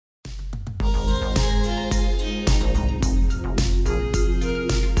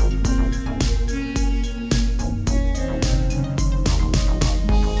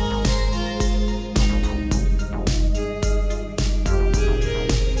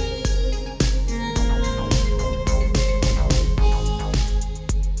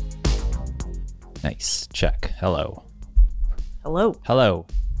Check. Hello. Hello.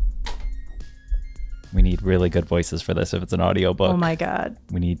 We need really good voices for this if it's an audiobook. Oh my God.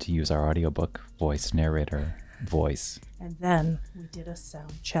 We need to use our audiobook voice, narrator voice. And then we did a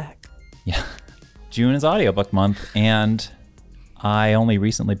sound check. Yeah. June is audiobook month, and I only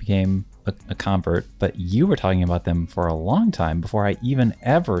recently became a convert, but you were talking about them for a long time before I even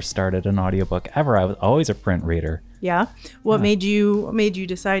ever started an audiobook ever. I was always a print reader. Yeah. What made you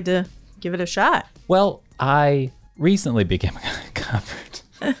decide to give it a shot? Well, I recently became a convert.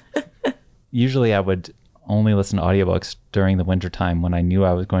 Usually I would only listen to audiobooks during the wintertime when I knew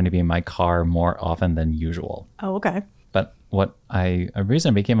I was going to be in my car more often than usual. Oh, okay. But a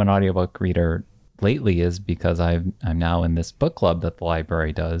reason I became an audiobook reader lately is because I'm now in this book club that the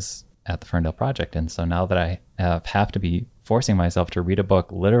library does at the Ferndale Project. And so now that I have to be forcing myself to read a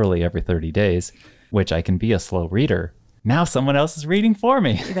book literally every 30 days, which I can be a slow reader, now someone else is reading for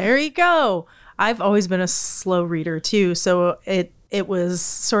me. There you go. I've always been a slow reader too. So it was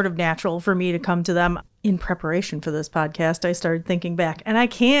sort of natural for me to come to them. In preparation for this podcast, I started thinking back, and I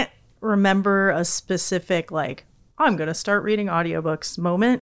can't remember a specific, I'm going to start reading audiobooks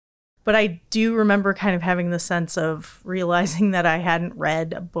moment. But I do remember kind of having the sense of realizing that I hadn't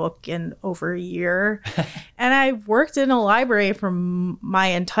read a book in over a year. And I worked in a library for my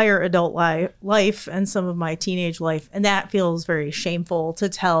entire adult life and some of my teenage life. And that feels very shameful to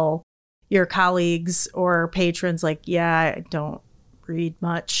tell your colleagues or patrons, I don't read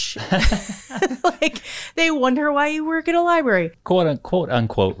much. They wonder why you work at a library. Quote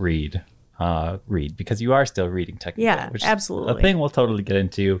unquote read because you are still reading technically. Yeah, which absolutely. Is a thing we'll totally get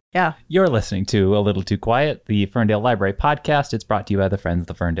into. Yeah. You're listening to A Little Too Quiet, the Ferndale Library podcast. It's brought to you by the Friends of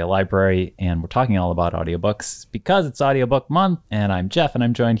the Ferndale Library, and we're talking all about audiobooks because it's audiobook month. And I'm Jeff, and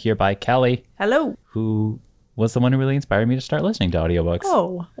I'm joined here by Kelly. Hello. Who was the one who really inspired me to start listening to audiobooks.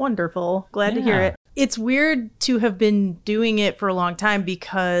 Oh, wonderful. Glad to hear it. It's weird to have been doing it for a long time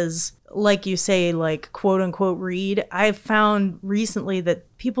because, like you say, quote unquote read, I've found recently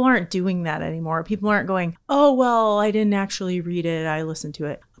that people aren't doing that anymore. People aren't going, oh, well, I didn't actually read it, I listened to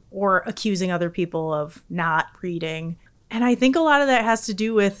it, or accusing other people of not reading. And I think a lot of that has to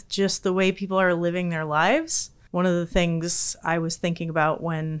do with just the way people are living their lives. One of the things I was thinking about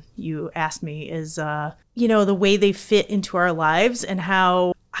when you asked me is, the way they fit into our lives and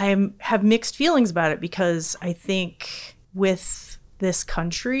how I have mixed feelings about it, because I think with this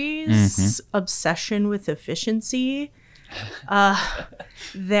country's obsession with efficiency,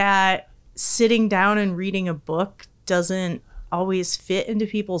 that sitting down and reading a book doesn't always fit into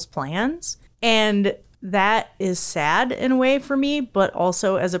people's plans. And that is sad in a way for me, but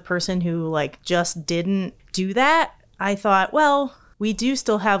also as a person who just didn't do that, I thought, well, we do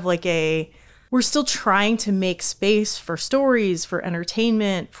still have we're still trying to make space for stories, for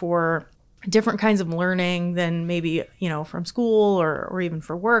entertainment, for different kinds of learning than maybe, from school or even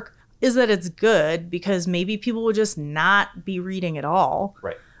for work, is that it's good because maybe people will just not be reading at all.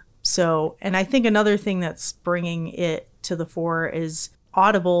 Right. So, and I think another thing that's bringing it to the fore is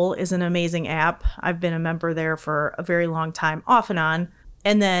Audible is an amazing app. I've been a member there for a very long time, off and on.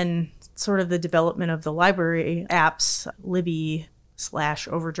 And then sort of the development of the library apps,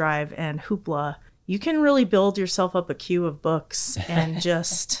 Libby/Overdrive and Hoopla, you can really build yourself up a queue of books and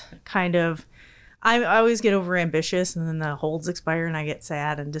just kind of, I always get overambitious and then the holds expire and I get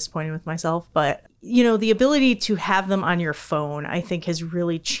sad and disappointed with myself. But, the ability to have them on your phone, I think, has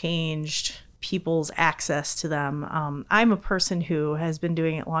really changed people's access to them. I'm a person who has been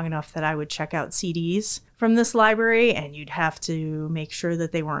doing it long enough that I would check out CDs from this library and you'd have to make sure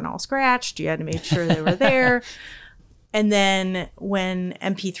that they weren't all scratched. You had to make sure they were there. And then when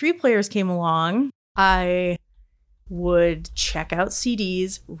MP3 players came along, I would check out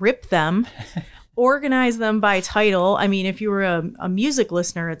CDs, rip them, organize them by title. I mean, if you were a music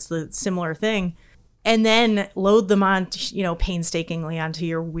listener, it's the similar thing. And then load them on, painstakingly onto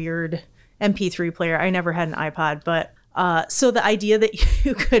your weird MP3 player. I never had an iPod, but so the idea that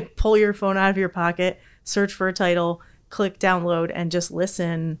you could pull your phone out of your pocket, search for a title, click download, and just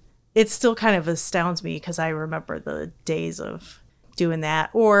listen, it still kind of astounds me because I remember the days of doing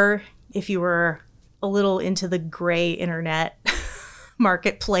that. Or if you were a little into the gray internet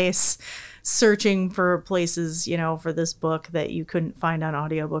marketplace, searching for places, for this book that you couldn't find on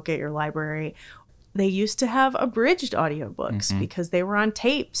audiobook at your library. They used to have abridged audiobooks because they were on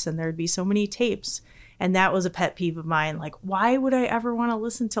tapes and there'd be so many tapes. And that was a pet peeve of mine. Why would I ever want to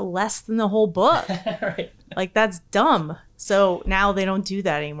listen to less than the whole book? Right. That's dumb. So now they don't do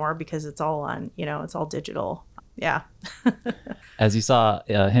that anymore because it's all on, it's all digital. Yeah. As you saw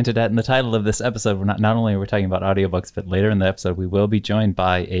hinted at in the title of this episode, we're not only are we talking about audiobooks, but later in the episode, we will be joined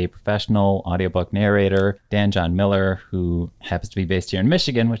by a professional audiobook narrator, Dan John Miller, who happens to be based here in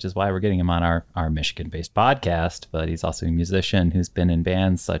Michigan, which is why we're getting him on our Michigan-based podcast. But he's also a musician who's been in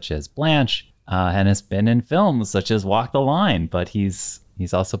bands such as Blanche and has been in films such as Walk the Line. But he's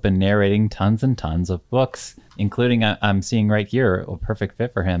also been narrating tons and tons of books, including, I'm seeing right here, a perfect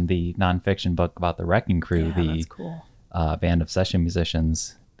fit for him, the nonfiction book about the Wrecking Crew, that's cool. Band of session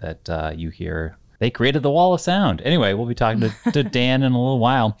musicians that you hear. They created the Wall of Sound. Anyway, we'll be talking to Dan in a little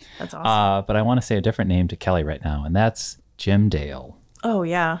while. That's awesome. But I want to say a different name to Kelly right now, and that's Jim Dale. Oh,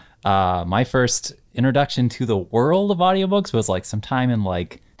 yeah. My first introduction to the world of audiobooks was like sometime in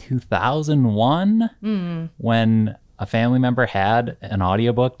like 2001 when a family member had an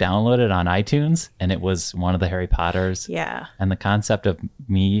audiobook downloaded on iTunes, and it was one of the Harry Potters. Yeah. And the concept of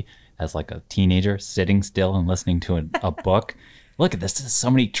me as like a teenager sitting still and listening to a book. Look at this. There's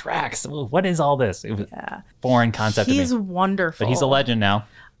so many tracks. What is all this? It was foreign concept to me. He's wonderful. But he's a legend now.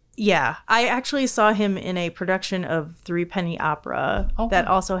 Yeah. I actually saw him in a production of Three Penny Opera that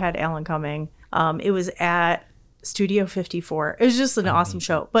also had Alan Cumming. It was at Studio 54. It was just an awesome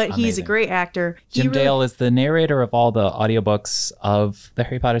show. But he's a great actor. Jim Dale is the narrator of all the audiobooks of the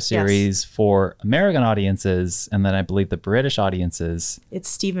Harry Potter series for American audiences, and then I believe the British audiences. It's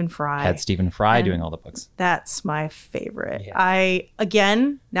Stephen Fry. Had Stephen Fry doing all the books. That's my favorite. Yeah. I,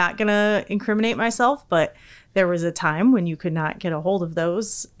 again, not going to incriminate myself, but there was a time when you could not get a hold of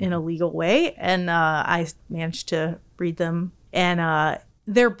those in a legal way, and I managed to read them, and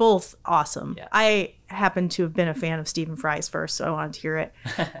they're both awesome. Yeah. I happen to have been a fan of Stephen Fry's first, so I wanted to hear it.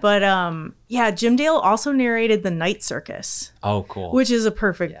 But Jim Dale also narrated The Night Circus. Oh, cool. Which is a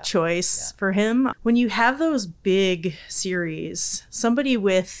perfect choice for him. When you have those big series, somebody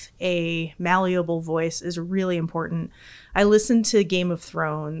with a malleable voice is really important. I listened to Game of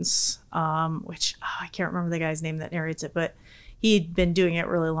Thrones, which I can't remember the guy's name that narrates it, but he'd been doing it a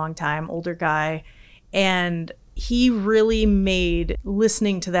really long time, older guy. And he really made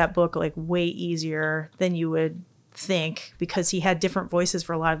listening to that book like way easier than you would think, because he had different voices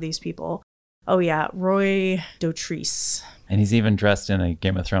for a lot of these people. Oh yeah, Roy Dotrice. And he's even dressed in a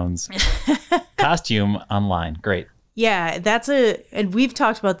Game of Thrones costume online. Great. Yeah, and we've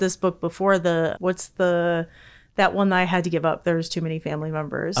talked about this book before, that one that I had to give up, There's Too Many Family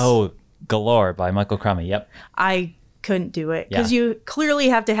Members. Oh, Galore by Michael Crummy. Yep. I couldn't do it because you clearly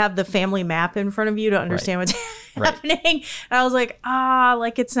have to have the family map in front of you to understand what's happening. And I was like,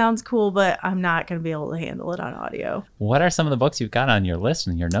 it sounds cool, but I'm not going to be able to handle it on audio. What are some of the books you've got on your list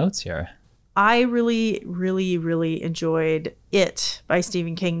and your notes here? I really, really, really enjoyed It by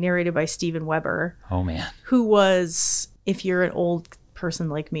Stephen King, narrated by Steven Weber. Oh, man. Who was, if you're an old person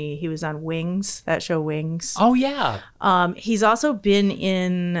like me, he was on Wings, that show Wings. Oh, yeah. He's also been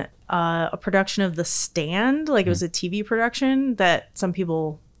in a production of The Stand, like it was a TV production that some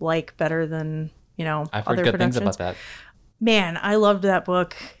people like better than, I've other heard good productions. things about that. Man, I loved that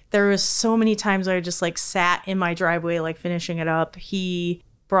book. There was so many times I just like sat in my driveway, like finishing it up. He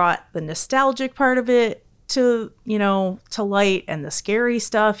brought the nostalgic part of it to light, and the scary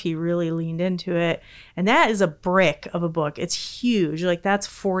stuff. He really leaned into it. And that is a brick of a book. It's huge. Like that's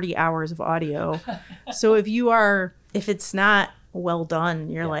 40 hours of audio. So if it's not well done,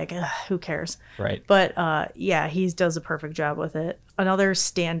 you're like, who cares? Right. But he does a perfect job with it. Another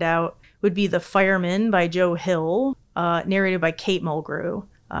standout would be The Fireman by Joe Hill, narrated by Kate Mulgrew.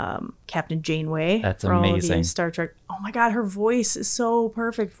 Captain Janeway. That's for amazing. All of you Star Trek. Oh my God, her voice is so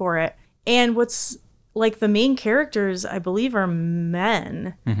perfect for it. And what's like the main characters, I believe, are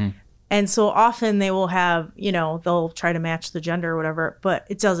men. Mm-hmm. And so often they will have, they'll try to match the gender or whatever, but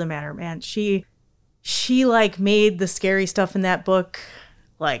it doesn't matter, man. She like made the scary stuff in that book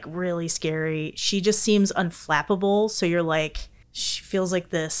like really scary. She just seems unflappable. So you're like, she feels like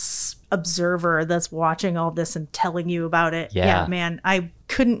this observer that's watching all this and telling you about it. Yeah, man, I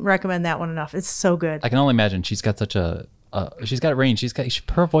couldn't recommend that one enough. It's so good. I can only imagine she's got such she's got range.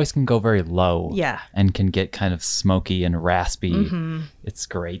 Her voice can go very low. Yeah. And can get kind of smoky and raspy. Mm-hmm. It's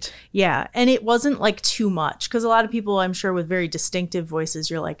great. Yeah. And it wasn't like too much, because a lot of people, I'm sure, with very distinctive voices,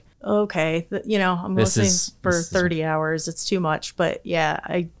 you're like, okay, I'm listening for 30 hours. It's too much. But yeah,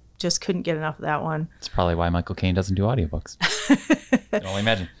 I just couldn't get enough of that one. It's probably why Michael Caine doesn't do audiobooks. I can only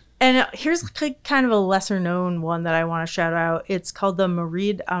imagine. And here's kind of a lesser known one that I want to shout out. It's called the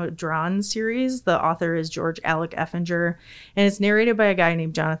Marid Audran series. The author is George Alec Effinger, and it's narrated by a guy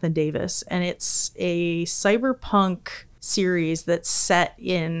named Jonathan Davis. And it's a cyberpunk series that's set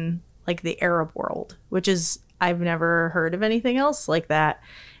in like the Arab world, which is, I've never heard of anything else like that.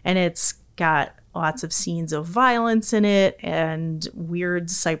 And it's got lots of scenes of violence in it and weird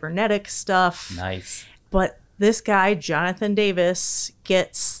cybernetic stuff. Nice. But this guy, Jonathan Davis,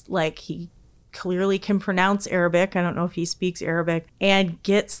 gets like, he clearly can pronounce Arabic. I don't know if he speaks Arabic, and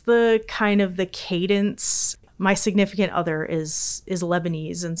gets the kind of the cadence. My significant other is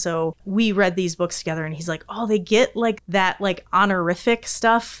Lebanese. And so we read these books together, and he's like, oh, they get like that, like honorific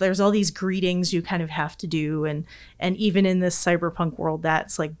stuff. There's all these greetings you kind of have to do. And even in this cyberpunk world,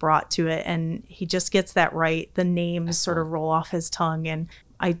 that's like brought to it. And he just gets that right. The names sort of roll off his tongue. And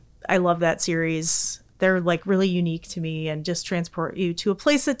I love that series. They're like really unique to me and just transport you to a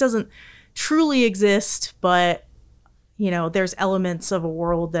place that doesn't truly exist, but there's elements of a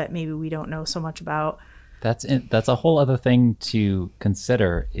world that maybe we don't know so much about. That's a whole other thing to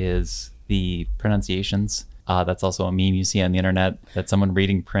consider, is the pronunciations. That's also a meme you see on the internet, that someone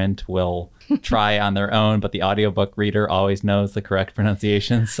reading print will try on their own, but the audiobook reader always knows the correct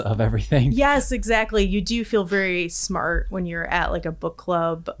pronunciations of everything. Yes, exactly. You do feel very smart when you're at like a book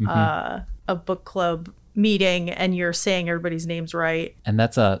club, meeting, and you're saying everybody's names right. And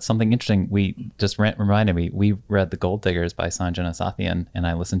that's something interesting. We just reminded me, we read The Gold Diggers by Sanjana Sathian, and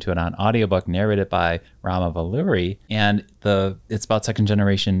I listened to it on audiobook narrated by Rama Valluri. And it's about second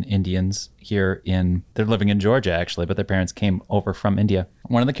generation Indians here they're living in Georgia actually, but their parents came over from India.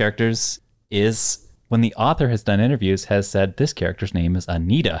 One of the characters is, when the author has done interviews, has said this character's name is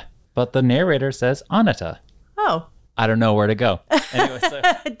Anita, but the narrator says Anita. Oh. I don't know where to go. Anyway, so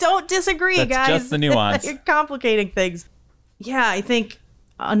don't disagree, that's guys. Just the nuance. You're complicating things. Yeah, I think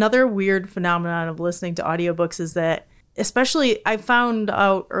another weird phenomenon of listening to audiobooks is that, especially, I found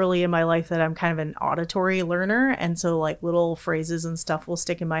out early in my life that I'm kind of an auditory learner, and so like little phrases and stuff will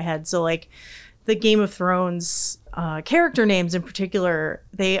stick in my head. So like the Game of Thrones character names in particular,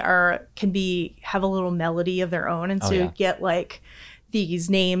 they have a little melody of their own, and so you get like these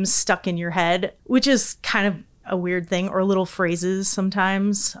names stuck in your head, which is kind of a weird thing, or little phrases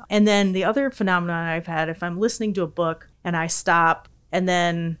sometimes. And then the other phenomenon I've had, if I'm listening to a book and I stop and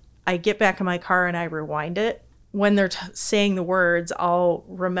then I get back in my car and I rewind it, when they're saying the words, I'll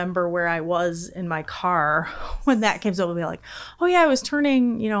remember where I was in my car when that comes up. I'll be like, oh yeah, I was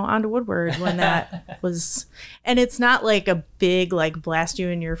turning, onto Woodward when that was, and it's not like a big, like blast you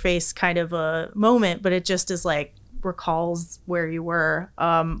in your face kind of a moment, but it just is like recalls where you were,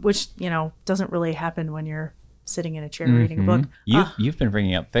 which, doesn't really happen when you're sitting in a chair reading a book. You've been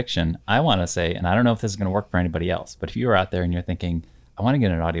bringing up fiction. I want to say, and I don't know if this is going to work for anybody else, but if you are out there and you're thinking, I want to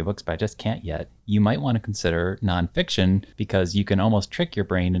get into audiobooks, but I just can't yet, you might want to consider nonfiction, because you can almost trick your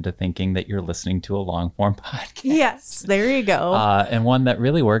brain into thinking that you're listening to a long form podcast. Yes, there you go. And one that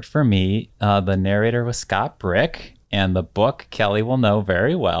really worked for me, the narrator was Scott Brick, and the book Kelly will know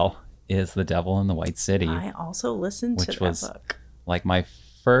very well is The Devil in the White City. I also listened to that book. Which was like my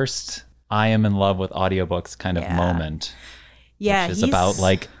first I am in love with audiobooks kind of moment. Yeah. Which is about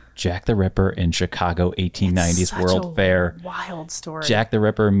like Jack the Ripper in Chicago 1890s World Fair. Wild story. Jack the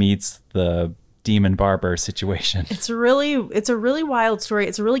Ripper meets the demon barber situation. It's a really wild story.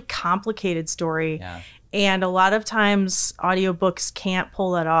 It's a really complicated story. Yeah. And a lot of times audiobooks can't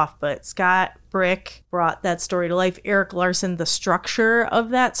pull that off, but Scott Brick brought that story to life. Eric Larson, the structure of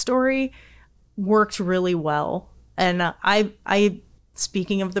that story worked really well. And I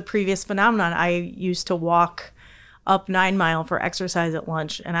speaking of the previous phenomenon, I used to walk up 9 Mile for exercise at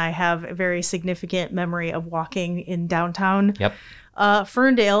lunch, and I have a very significant memory of walking in downtown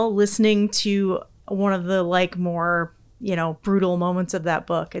Ferndale, listening to one of the like more brutal moments of that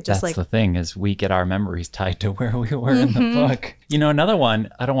book. It just That's the thing, is we get our memories tied to where we were in the book. Another one,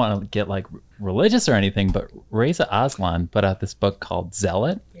 I don't want to get like religious or anything, but Reza Aslan put out this book called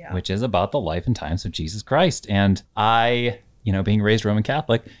Zealot, which is about the life and times of Jesus Christ. And I, being raised Roman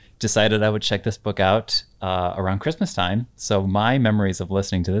Catholic, decided I would check this book out around Christmas time. So my memories of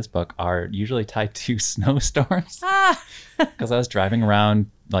listening to this book are usually tied to snowstorms, because I was driving around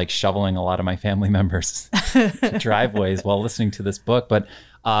like shoveling a lot of my family members' driveways while listening to this book. But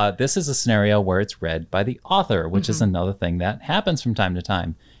this is a scenario where it's read by the author, which is another thing that happens from time to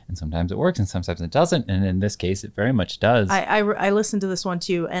time. And sometimes it works and sometimes it doesn't. And in this case, it very much does. I listened to this one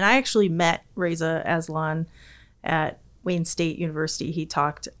too. And I actually met Reza Aslan at Wayne State University. He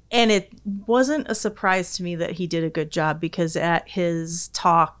talked, and it wasn't a surprise to me that he did a good job, because at his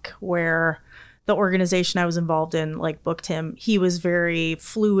talk, where the organization I was involved in like booked him, he was very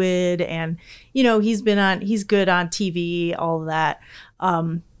fluid, and he's good on TV, all of that.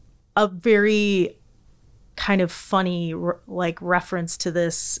 A very kind of funny like reference to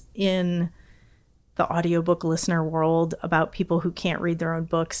this in the audiobook listener world about people who can't read their own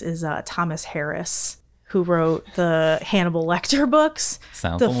books is Thomas Harris, who wrote the Hannibal Lecter books.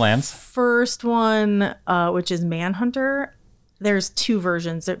 Sounds of Lambs. First one, which is Manhunter, there's 2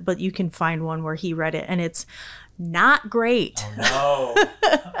 versions, but you can find one where he read it, and it's not great. Oh,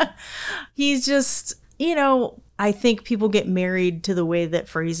 no. He's just, I think people get married to the way that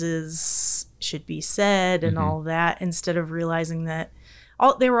phrases should be said and all that, instead of realizing that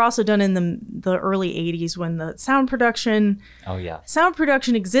they were also done in the early 80s when the sound production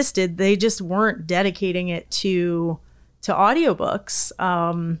existed. They just weren't dedicating it to audiobooks.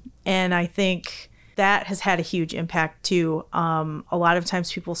 And I think that has had a huge impact too. A lot of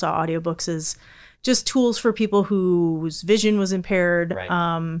times people saw audiobooks as just tools for people whose vision was impaired.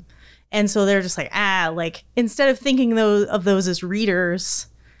 Right. And so they're just like, instead of thinking of those as readers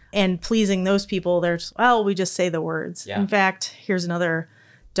and pleasing those people, they're just, we just say the words. Yeah. In fact, here's another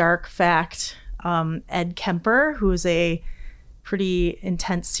dark fact. Ed Kemper, who is a pretty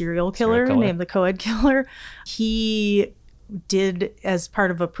intense serial killer named the Co-Ed Killer, he did, as part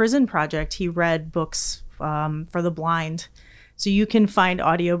of a prison project, he read books for the blind. So you can find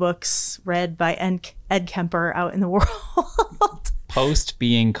audiobooks read by Ed Kemper out in the world. Post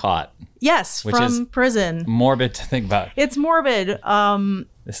being caught. Yes, which from is prison. Morbid to think about. It's morbid.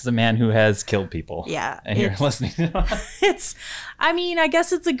 This is a man who has killed people. Yeah. And you're listening to him. I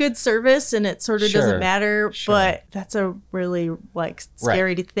guess it's a good service and it sort of doesn't matter, but that's a really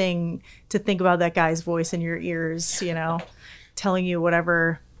scary thing to think about, that guy's voice in your ears, telling you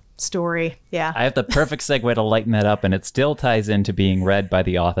whatever story. Yeah. I have the perfect segue to lighten that up, and it still ties into being read by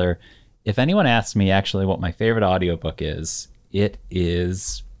the author. If anyone asks me actually what my favorite audiobook is, it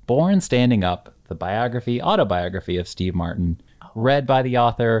is Born Standing Up, the autobiography of Steve Martin, read by the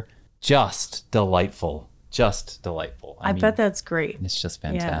author. Just delightful. I mean, bet that's great. It's just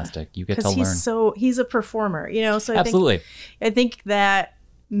fantastic. You get to learn. He's a performer, so Absolutely. I think that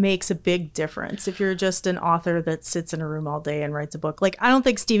makes a big difference. If you're just an author that sits in a room all day and writes a book, I don't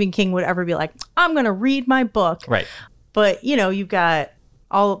think Stephen King would ever be like, I'm going to read my book. Right. But, you've got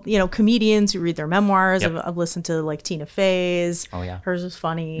all, comedians who read their memoirs. Yep. I've listened to Tina Fey's. Oh, yeah. Hers was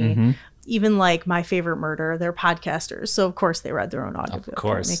funny. Mm-hmm. Even My Favorite Murder, they're podcasters. So, of course, they read their own audiobook. Of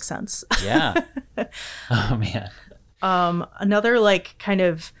course. That makes sense. Yeah. Oh, man. Another, kind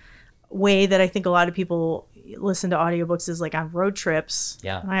of way that I think a lot of people listen to audiobooks is, on road trips.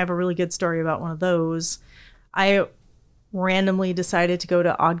 Yeah. I have a really good story about one of those. I randomly decided to go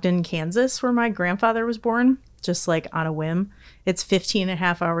to Ogden, Kansas, where my grandfather was born, just, on a whim. It's 15 and a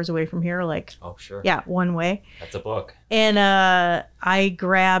half hours away from here. Oh, sure. Yeah, one way. That's a book. And I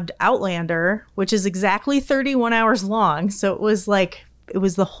grabbed Outlander, which is exactly 31 hours long. So it was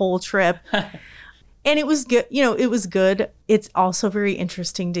the whole trip. And it was good. It was good. It's also very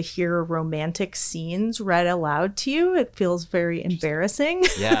interesting to hear romantic scenes read aloud to you. It feels very embarrassing.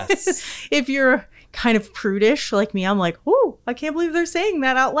 Yes. If you're kind of prudish like me, I'm like, oh, I can't believe they're saying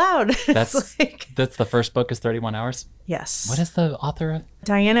that out loud. That's the first book is 31 hours? Yes. What is the author of?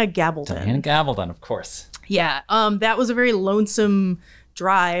 Diana Gabaldon. Of course. Yeah. That was a very lonesome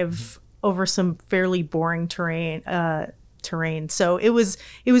drive over some fairly boring terrain. So it was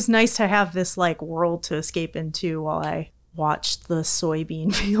nice to have this world to escape into while I watched the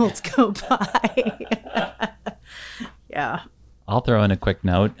soybean fields go by. Yeah. I'll throw in a quick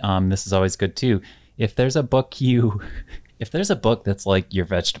note. This is always good too. If there's a book that's like your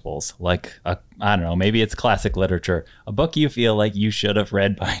vegetables, I don't know, maybe it's classic literature, a book you feel like you should have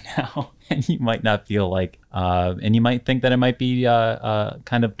read by now, and you might not feel and you might think that it might be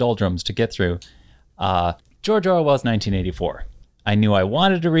kind of doldrums to get through. George Orwell's 1984. I knew I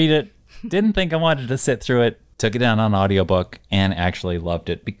wanted to read it, didn't think I wanted to sit through it, took it down on audiobook, and actually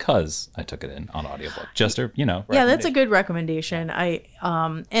loved it because I took it in on audiobook. Yeah, that's a good recommendation.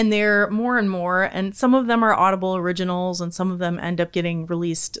 And they're more and more, and some of them are Audible originals, and some of them end up getting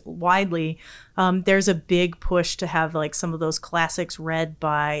released widely. There's a big push to have some of those classics read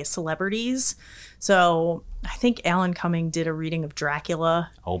by celebrities. So I think Alan Cumming did a reading of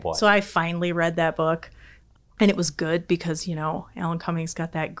Dracula. Oh boy! So I finally read that book. And it was good because, Alan Cumming's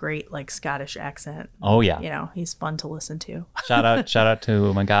got that great Scottish accent. Oh, yeah. He's fun to listen to. Shout out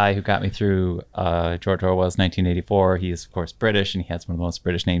to my guy who got me through George Orwell's 1984. He is, of course, British, and he has one of the most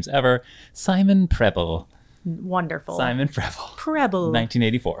British names ever. Simon Preble. Wonderful. Simon Preble.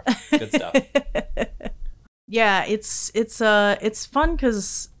 1984. Good stuff. Yeah, it's fun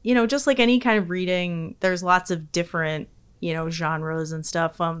because, just like any kind of reading, there's lots of different genres and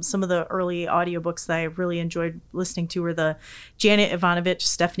stuff. Some of the early audiobooks that I really enjoyed listening to were the Janet Ivanovich,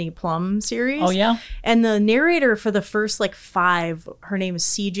 Stephanie Plum series. Oh, yeah? And the narrator for the first 5, her name is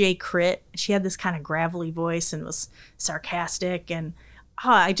CJ Crit. She had this kind of gravelly voice and was sarcastic. And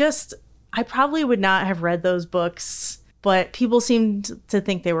I probably would not have read those books, but people seemed to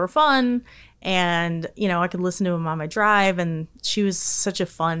think they were fun. And, I could listen to them on my drive. And she was such a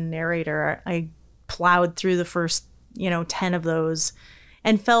fun narrator. I plowed through the first, 10 of those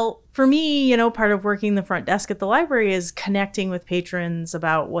and felt, for me, part of working the front desk at the library is connecting with patrons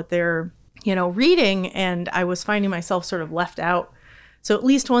about what they're, reading. And I was finding myself sort of left out. So at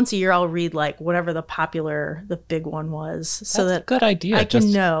least once a year, I'll read like whatever the big one was. So That's a good idea. I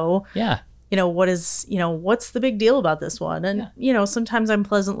can know, Yeah. What's the big deal about this one? And, sometimes I'm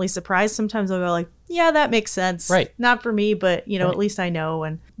pleasantly surprised. Sometimes I'll go like, yeah, that makes sense. Right. Not for me, but, Right. at least I know.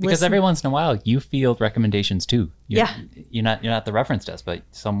 And Because listen. every once in a while, you field recommendations too. Yeah. You're not the reference desk, but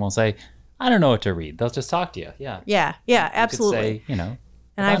someone will say, I don't know what to read. They'll just talk to you. Yeah. Yeah, absolutely. You could say,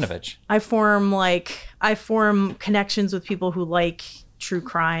 And Ivanovich. I form connections with people who like true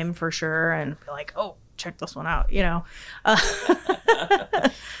crime for sure, and be like, oh, check this one out.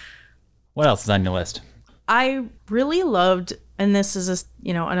 What else is on your list? I really loved, and this is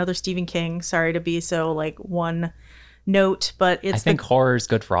another Stephen King. Sorry to be so like one note, but I think horror is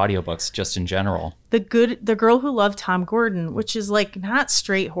good for audiobooks just in general. the Girl Who Loved Tom Gordon, which is like not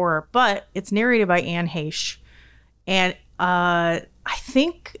straight horror, but it's narrated by Anne Heche, and I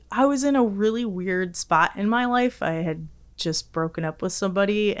think I was in a really weird spot in my life. I had just broken up with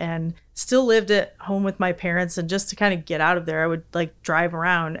somebody and still lived at home with my parents, and just to kind of get out of there, I would like drive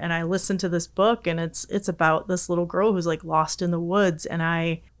around and I listened to this book, and it's about this little girl who's like lost in the woods, and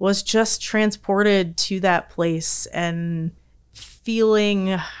I was just transported to that place and feeling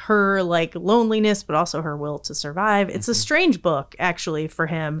her like loneliness but also her will to survive. It's a strange book actually for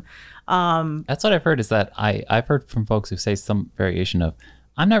him. That's what I've heard, is that I've heard from folks who say some variation of,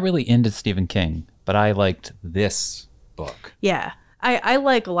 I'm not really into Stephen King, but I liked this book. Yeah. I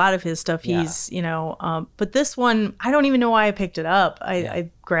like a lot of his stuff. Yeah. He's, but this one, I don't even know why I picked it up.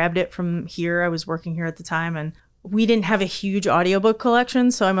 I grabbed it from here. I was working here at the time, and we didn't have a huge audiobook collection.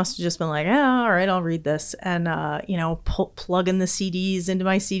 So I must have just been like, all right, I'll read this. And, plugging the CDs into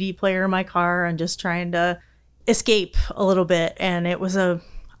my CD player in my car and just trying to escape a little bit. And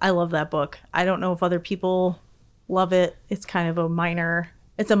I love that book. I don't know if other people love it. It's kind of a minor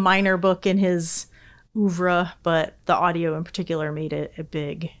book in his oeuvre, but the audio in particular made it a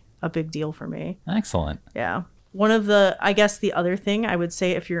big deal for me. Excellent. Yeah. One of the other thing I would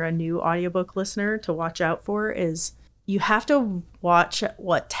say if you're a new audiobook listener to watch out for is you have to watch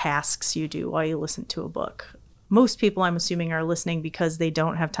what tasks you do while you listen to a book. Most people, I'm assuming, are listening because they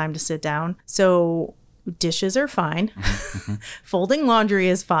don't have time to sit down. So dishes are fine. Mm-hmm. Folding laundry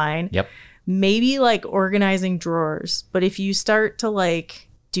is fine. Yep. Maybe like organizing drawers. But if you start to like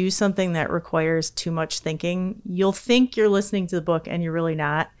do something that requires too much thinking, you'll think you're listening to the book and you're really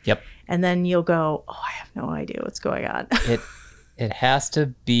not. Yep. And then you'll go, oh, I have no idea what's going on. It has to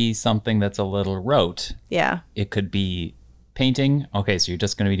be something that's a little rote. Yeah. It could be painting. Okay, so you're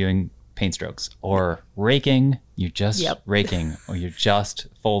just going to be doing paint strokes. Or raking, you're just raking. Or you're just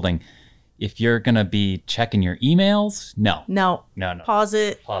folding. If you're going to be checking your emails, no. Pause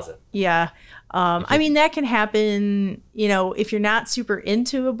it. Yeah. That can happen, if you're not super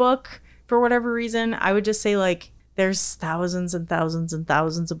into a book for whatever reason. I would just say like there's thousands and thousands and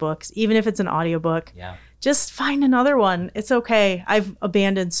thousands of books, even if it's an audiobook. Yeah. Just find another one. It's okay. I've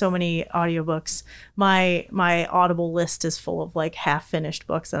abandoned so many audiobooks. My Audible list is full of like half finished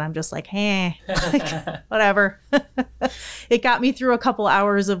books, and I'm just like, whatever. It got me through a couple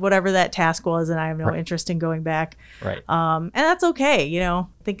hours of whatever that task was, and I have no interest in going back. Right. And that's okay. I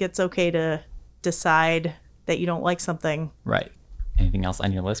think it's okay to decide that you don't like something. Right. Anything else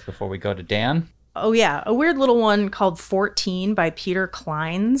on your list before we go to Dan? Oh yeah, a weird little one called 14 by Peter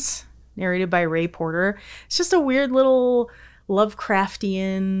Clines, narrated by Ray Porter. It's just a weird little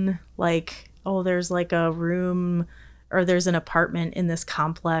Lovecraftian, like, there's like a room or there's an apartment in this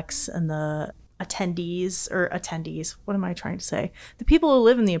complex, and the attendees, what am I trying to say? The people who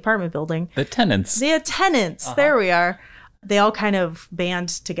live in the apartment building. The tenants. Uh-huh. There we are. They all kind of band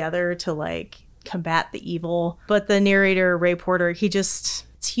together to like combat the evil. But the narrator, Ray Porter, it's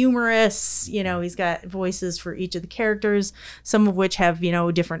humorous. He's got voices for each of the characters, some of which have,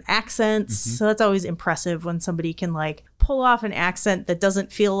 different accents. Mm-hmm. So that's always impressive when somebody can like pull off an accent that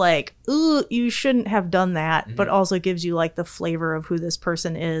doesn't feel like, ooh, you shouldn't have done that, mm-hmm. but also gives you like the flavor of who this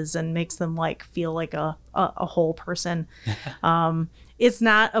person is and makes them like feel like a whole person. It's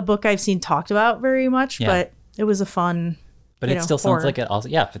not a book I've seen talked about very much, but it was a fun. But it still sounds like it also,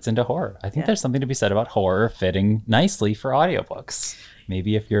 fits into horror. I think there's something to be said about horror fitting nicely for audiobooks.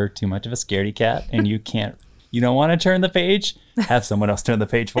 Maybe if you're too much of a scaredy cat and you don't want to turn the page, have someone else turn the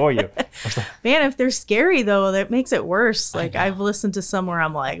page for you. Man, if they're scary though, that makes it worse. Like I've listened to some where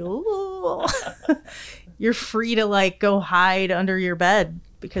I'm like, ooh. cool. You're free to like go hide under your bed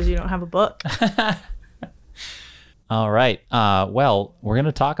because you don't have a book. All right. Well, we're going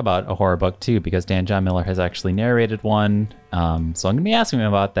to talk about a horror book too, because Dan John Miller has actually narrated one. So I'm going to be asking him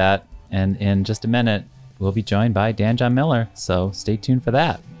about that. And in just a minute, we'll be joined by Dan John Miller. So stay tuned for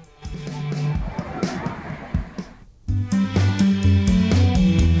that.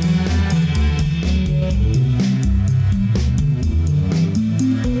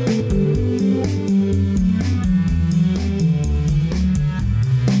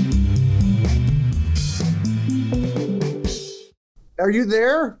 Are you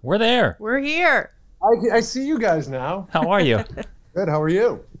there? We're there. We're here. I see you guys now. How are you? Good. How are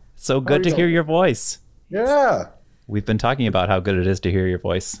you? So good to hear your voice. Yeah. We've been talking about how good it is to hear your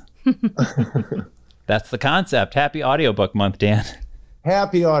voice. That's the concept. Happy audiobook month, Dan.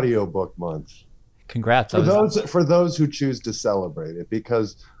 Happy audiobook month. Congrats. For those who choose to celebrate it,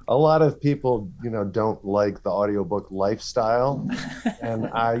 because a lot of people, don't like the audiobook lifestyle. And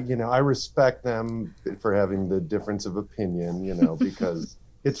I respect them for having the difference of opinion, because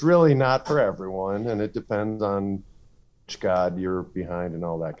it's really not for everyone. And it depends on which God you're behind and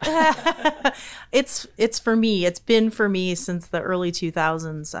all that kind of stuff. It's for me. It's been for me since the early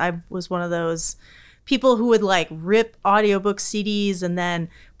 2000s. I was one of those people who would like rip audiobook CDs and then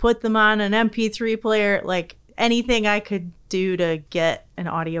put them on an MP3 player, like anything I could do to get an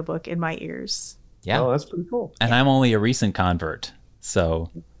audiobook in my ears. Yeah. Oh, that's pretty cool. And I'm only a recent convert,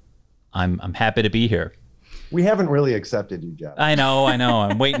 so I'm happy to be here. We haven't really accepted you, Jeff. I know.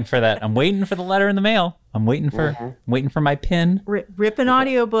 I'm waiting for that. I'm waiting for the letter in the mail. I'm waiting for my pin. Rip an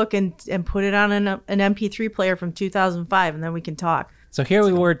audiobook and put it on an MP3 player from 2005, and then we can talk. So here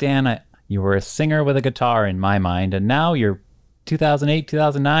we were, Dan. You were a singer with a guitar in my mind, and now you're 2008,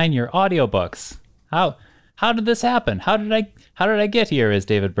 2009. You're audiobooks. How did this happen? How did I get here? As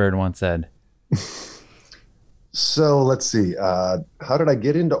David Byrne once said. So let's see. How did I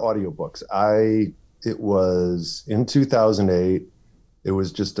get into audiobooks? It was in 2008. It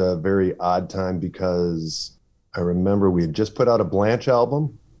was just a very odd time because I remember we had just put out a Blanche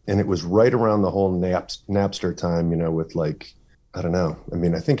album, and it was right around the whole Napster time, with like, I don't know. I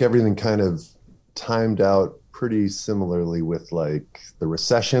mean, I think everything kind of timed out pretty similarly with like the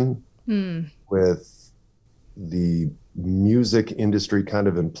recession, with the music industry kind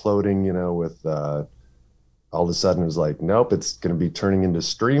of imploding, with all of a sudden it was like, nope, it's going to be turning into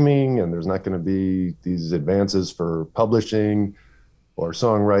streaming, and there's not going to be these advances for publishing or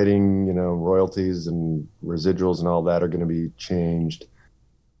songwriting, royalties and residuals and all that are going to be changed.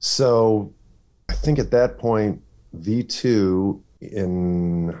 So I think at that point, V2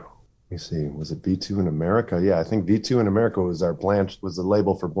 was it V2 in America? Yeah, I think V2 in America was the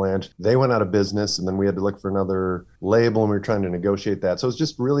label for Blanche. They went out of business, and then we had to look for another label, and we were trying to negotiate that. So it's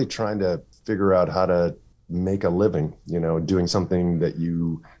just really trying to figure out how to make a living, doing something that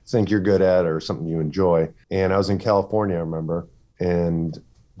you think you're good at or something you enjoy. And I was in California, I remember, and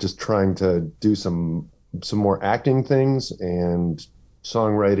just trying to do some more acting things and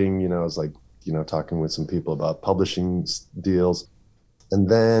songwriting. I was like, talking with some people about publishing deals. And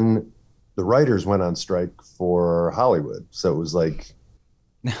then the writers went on strike for Hollywood. So it was like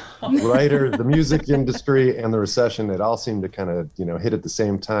the music industry and the recession, it all seemed to kind of, hit at the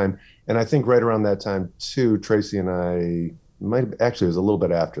same time. And I think right around that time too, Tracy and I it was a little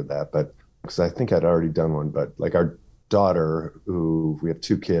bit after that, but because I think I'd already done one, but like our daughter, we have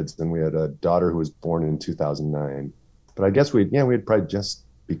two kids, and we had a daughter who was born in 2009, but I guess we had probably just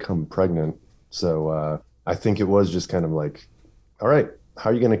become pregnant. So I think it was just kind of like, all right, how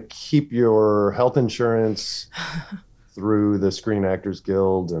are you going to keep your health insurance through the Screen Actors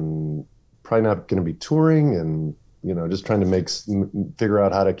Guild, and probably not going to be touring, and just trying to figure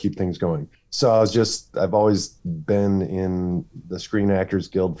out how to keep things going. So I've always been in the Screen Actors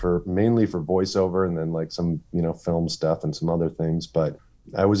Guild mainly for voiceover, and then like some film stuff and some other things. But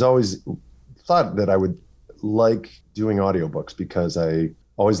I was always thought that I would like doing audiobooks because I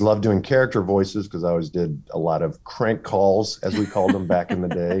always loved doing character voices, because I always did a lot of crank calls, as we called them back in the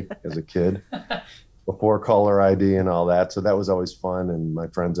day as a kid, before caller ID and all that. So that was always fun, and my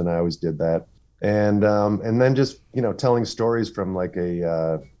friends and I always did that. And then just telling stories from like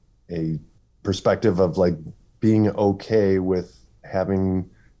a perspective of like being okay with having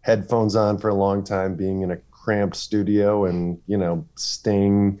headphones on for a long time, being in a cramped studio, and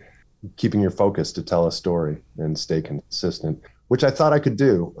keeping your focus to tell a story and stay consistent, which I thought I could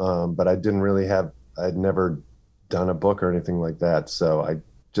do, but I didn't really I'd never done a book or anything like that. So I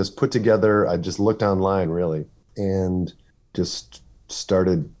just looked online really, and just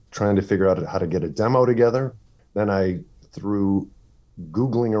started trying to figure out how to get a demo together. Then I threw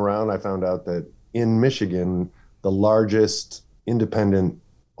Googling around, I found out that in Michigan, the largest independent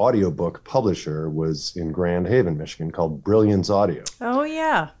audiobook publisher was in Grand Haven, Michigan, called Brilliance Audio. Oh,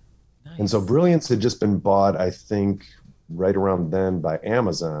 yeah. Nice. And so Brilliance had just been bought, I think, right around then by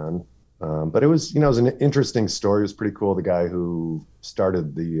Amazon. But it was, it was an interesting story. It was pretty cool. The guy who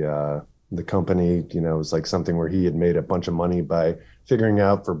started the company, it was like something where he had made a bunch of money by figuring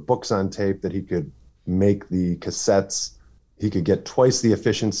out for books on tape that he could make the cassettes. He could get twice the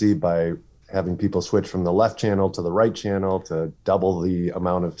efficiency by having people switch from the left channel to the right channel to double the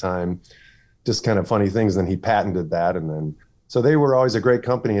amount of time. Just kind of funny things. Then he patented that. And then, so they were always a great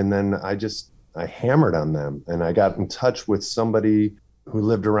company. And then I hammered on them, and I got in touch with somebody who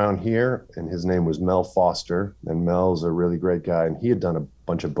lived around here, and his name was Mel Foster. And Mel's a really great guy, and he had done a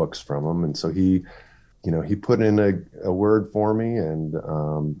bunch of books from him. And so he put in a word for me. And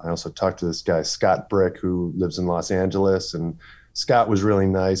I also talked to this guy, Scott Brick, who lives in Los Angeles. And Scott was really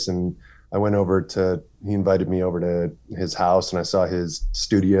nice. And I went he invited me over to his house, and I saw his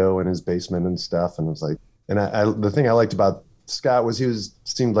studio and his basement and stuff. And I was like, the thing I liked about Scott was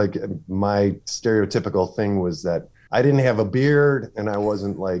seemed like my stereotypical thing was that I didn't have a beard and I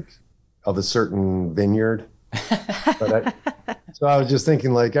wasn't like of a certain vineyard. So I was just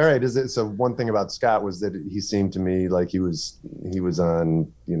thinking like, all right, so one thing about Scott was that he seemed to me like he was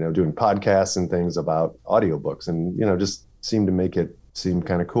on, doing podcasts and things about audiobooks, and, just seemed to make it seem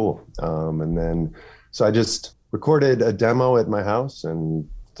kind of cool. And then, so I just recorded a demo at my house, and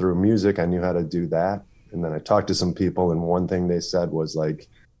through music, I knew how to do that. And then I talked to some people, and one thing they said was like,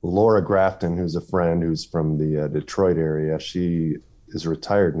 Laura Grafton, who's a friend who's from the Detroit area, she is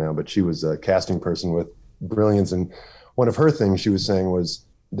retired now, but she was a casting person with Brilliance. And one of her things she was saying was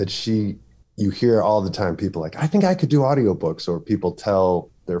that you hear all the time people like, I think I could do audiobooks, or people tell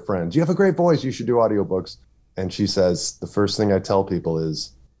their friends, you have a great voice, you should do audiobooks. And she says, the first thing I tell people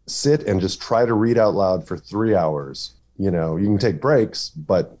is sit and just try to read out loud for 3 hours. You can take breaks,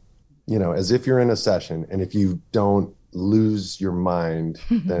 but as if you're in a session, and if you don't lose your mind,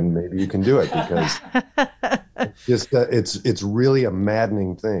 then maybe you can do it, because it's really a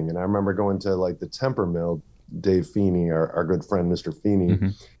maddening thing. And I remember going to like the Temper Mill, Dave Feeney, our good friend, Mr. Feeney,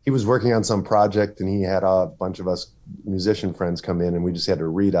 he was working on some project, and he had a bunch of us musician friends come in, and we just had to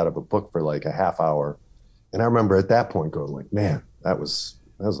read out of a book for like a half hour. And I remember at that point going like, man, that was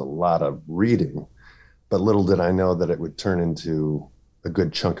a lot of reading, but little did I know that it would turn into a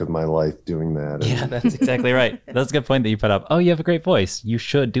good chunk of my life doing that. Yeah, that's exactly right. That's a good point that you put up. Oh, you have a great voice. You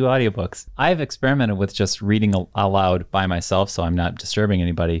should do audiobooks. I've experimented with just reading aloud by myself, so I'm not disturbing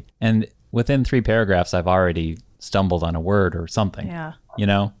anybody. And within 3 paragraphs, I've already stumbled on a word or something. Yeah.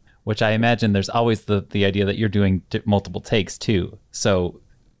 Which I imagine there's always the idea that you're doing multiple takes too. So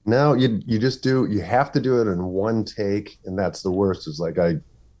no, you have to do it in one take. And that's the worst. Is like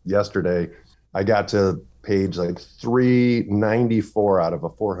yesterday I got to page like 394 out of a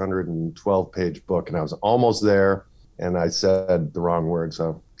 412 page book, and I was almost there, and I said the wrong word,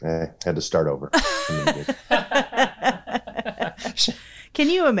 so I had to start over. Can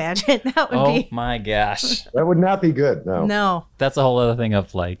you imagine? That would be... Oh my gosh. That would not be good. No. That's a whole other thing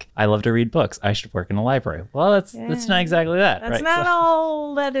of like, I love to read books, I should work in a library. Well, that's not exactly that. That's right? not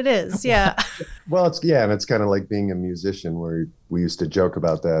all that it is. Yeah. Well, and it's kind of like being a musician, where we used to joke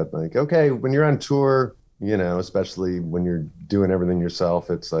about that. Like, okay, when you're on tour, especially when you're doing everything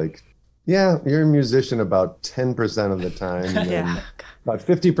yourself, it's like, yeah, you're a musician about 10% of the time. And then about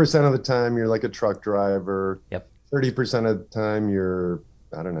 50% of the time, you're like a truck driver. Yep. 30% of the time, you're,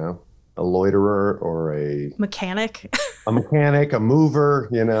 I don't know, a loiterer or a mechanic, a mover,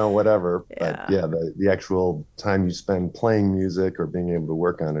 whatever. Yeah. But yeah, the actual time you spend playing music or being able to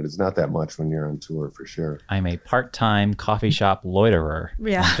work on it is not that much when you're on tour, for sure. I'm a part-time coffee shop loiterer.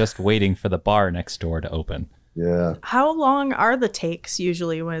 Yeah. I'm just waiting for the bar next door to open. Yeah. How long are the takes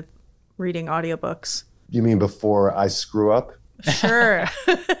usually with reading audiobooks? You mean before I screw up? Sure.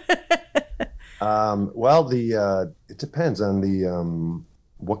 Well, it depends on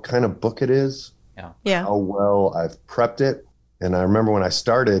what kind of book it is. Yeah. How well I've prepped it. And I remember when I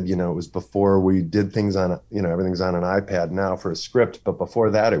started, it was before we did things on, everything's on an iPad now for a script. But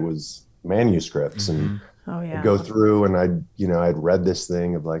before that, it was manuscripts. And I'd go through, and I'd read this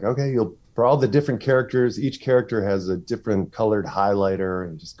thing of like, okay, for all the different characters, each character has a different colored highlighter,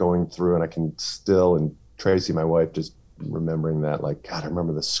 and just going through, and I can still, and Tracy, my wife, just remembering that, like, God, I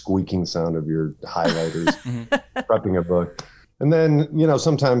remember the squeaking sound of your highlighters prepping a book. And then,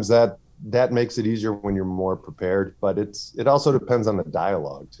 sometimes that makes it easier when you're more prepared, but it also depends on the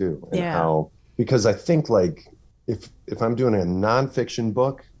dialogue too. And because I think like if I'm doing a nonfiction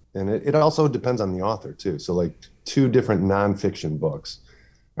book, And it also depends on the author too. So like 2 different nonfiction books.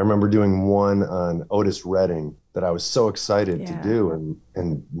 I remember doing one on Otis Redding that I was so excited to do,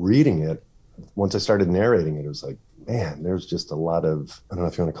 and reading it. Once I started narrating it, it was like, man, there's just a lot of, I don't know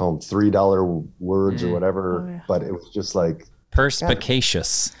if you want to call them $3 words or whatever, but it was just like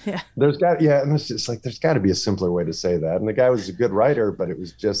perspicacious. And it's just like, there's got to be a simpler way to say that. And the guy was a good writer, but it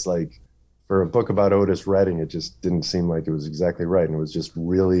was just like, for a book about Otis Redding, it just didn't seem like it was exactly right. And it was just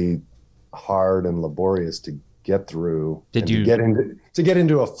really hard and laborious to get through. To get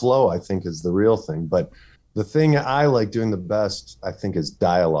into a flow, I think, is the real thing. But the thing I like doing the best, I think, is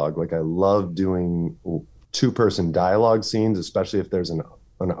dialogue. Like, I love doing 2-person dialogue scenes, especially if there's an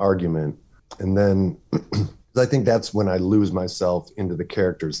argument. And then I think that's when I lose myself into the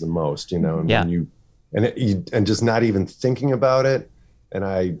characters the most, and and just not even thinking about it.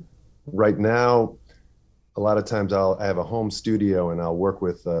 And right now, a lot of times I have a home studio and I'll work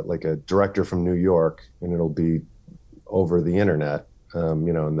with like a director from New York, and it'll be over the internet, and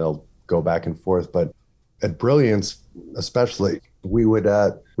they'll go back and forth. But at Brilliance, especially, we'd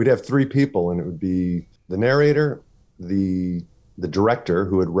have 3 people, and it would be the narrator, the director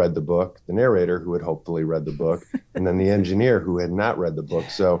who had read the book, the narrator who had hopefully read the book, and then the engineer who had not read the book.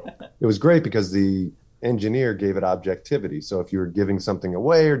 So it was great because the engineer gave it objectivity. So if you were giving something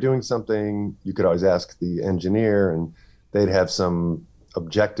away or doing something, you could always ask the engineer, and they'd have some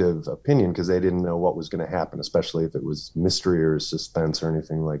objective opinion because they didn't know what was going to happen, especially if it was mystery or suspense or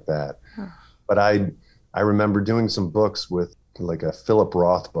anything like that. But I remember doing some books with like a Philip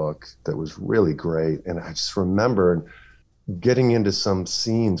Roth book that was really great. And I just remember getting into some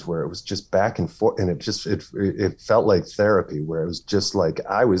scenes where it was just back and forth, and it felt like therapy, where it was just like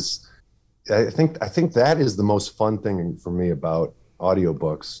I think that is the most fun thing for me about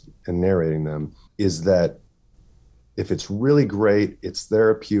audiobooks and narrating them, is that if it's really great, it's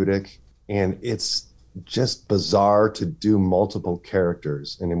therapeutic, and it's just bizarre to do multiple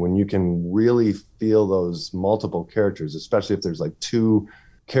characters. And when you can really feel those multiple characters, especially if there's like 2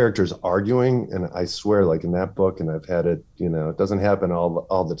 characters arguing, and I swear, like in that book, and I've had it, it doesn't happen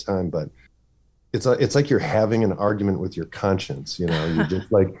all the time, but it's like you're having an argument with your conscience, you're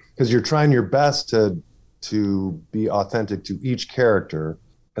just like, because you're trying your best to be authentic to each character,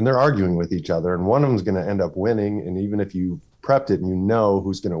 and they're arguing with each other, and one of them's going to end up winning. And even if you prepped it and you know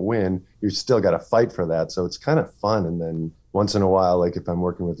who's going to win, you still got to fight for that. So it's kind of fun. And then once in a while, like if I'm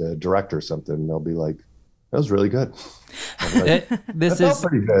working with a director or something, they'll be like, that was really good. Like, that felt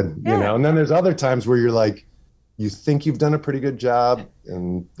pretty good, And then there's other times where you're like, you think you've done a pretty good job,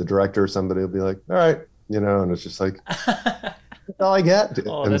 and the director or somebody will be like, all right, and it's just like, that's all I get.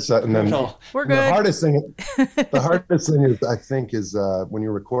 And then we're good. The hardest thing is, I think, is when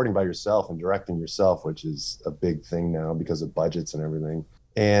you're recording by yourself and directing yourself, which is a big thing now because of budgets and everything,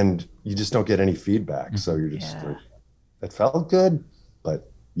 and you just don't get any feedback. So you're just like, it felt good,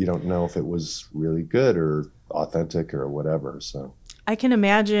 but you don't know if it was really good or authentic or whatever. So I can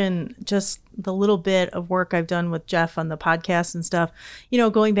imagine just the little bit of work I've done with Jeff on the podcast and stuff,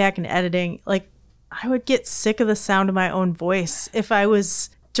 going back and editing, like I would get sick of the sound of my own voice if I was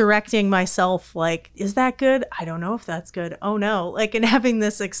directing myself. Like, is that good? I don't know if that's good. Oh no. Like, and having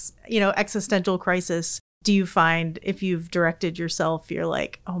this, existential crisis. Do you find if you've directed yourself, you're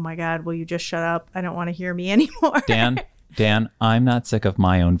like, oh my God, will you just shut up? I don't want to hear me anymore. Dan, I'm not sick of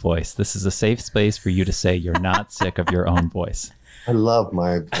my own voice. This is a safe space for you to say you're not sick of your own voice. I love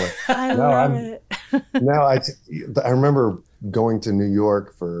my voice. I love it. I remember going to New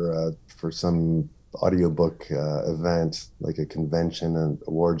York for some audiobook event, like a convention and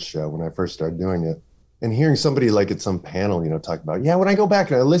awards show when I first started doing it, and hearing somebody like at some panel, talk about, when I go back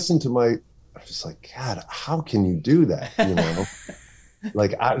and I listen to I'm just like, God, how can you do that?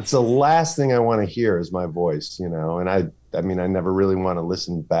 Like it's the last thing I want to hear is my voice, and I never really want to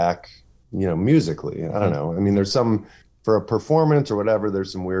listen back, musically. I don't know. I mean, there's some, for a performance or whatever,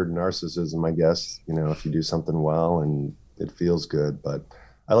 there's some weird narcissism, I guess, if you do something well and it feels good. But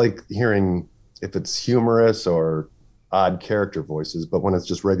I like hearing if it's humorous or odd character voices, but when it's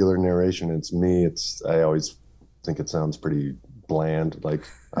just regular narration, it's me, I always think it sounds pretty bland. Like,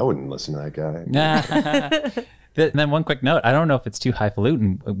 I wouldn't listen to that guy. And then one quick note, I don't know if it's too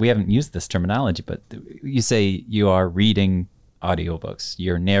highfalutin. We haven't used this terminology, but you say you are reading audiobooks,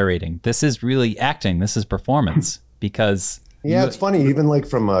 you're narrating. This is really acting. This is performance. Because it's funny, even like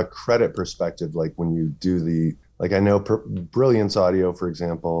from a credit perspective, like when you do I know Brilliance Audio, for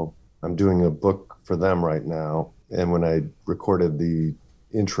example, I'm doing a book for them right now. And when I recorded the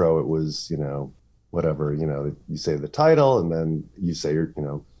intro, it was, whatever, you say the title and then you say,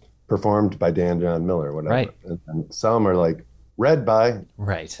 performed by Dan John Miller, whatever. Right. And some are like read by,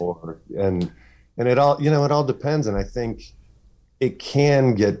 Right. and it all, it all depends. And I think it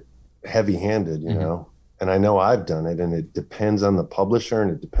can get heavy-handed, and I know I've done it, and it depends on the publisher,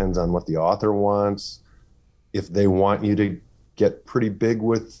 and it depends on what the author wants. If they want you to get pretty big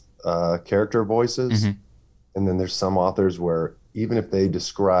with character voices, and then there's some authors where even if they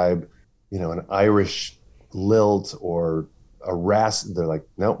describe, an Irish lilt or a rasp, they're like,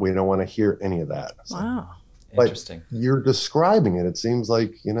 no, we don't want to hear any of that. Wow. But Interesting. you're describing it. It seems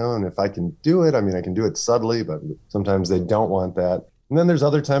like, and if I can do it, I mean, I can do it subtly, but sometimes they don't want that. And then there's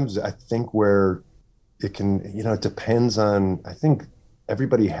other times I think where it can, it depends on, I think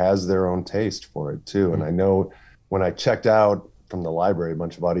everybody has their own taste for it too. And I know when I checked out from the library a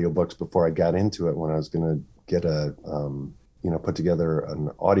bunch of audiobooks before I got into it, when I was going to get put together an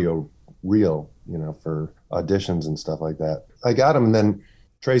audio reel, for auditions and stuff like that. I got them. And then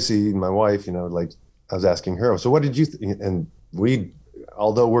Tracy, my wife, like I was asking her, so what did you think? And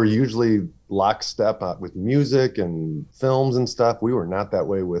although we're usually lockstep with music and films and stuff, we were not that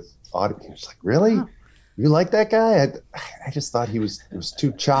way with audio. She's like, really? Oh. You like that guy? I just thought it was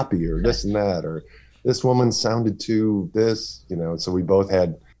too choppy or this and that, or this woman sounded too this, so we both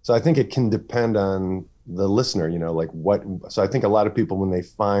had, so I think it can depend on the listener, like what, so I think a lot of people, when they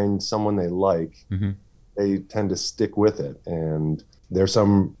find someone they like, they tend to stick with it. And there's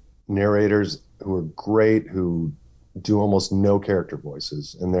some narrators who are great, who do almost no character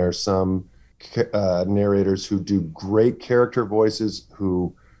voices. And there are some narrators who do great character voices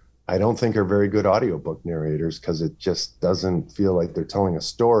who I don't think are very good audiobook narrators, because it just doesn't feel like they're telling a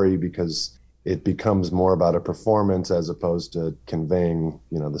story, because it becomes more about a performance as opposed to conveying,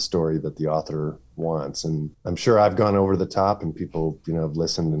 the story that the author wants. And I'm sure I've gone over the top, and people, have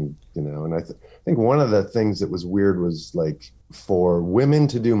listened, and, and I think one of the things that was weird was like for women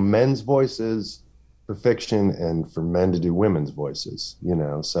to do men's voices for fiction and for men to do women's voices,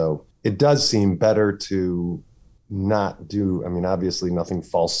 so it does seem better to not do, I mean, obviously nothing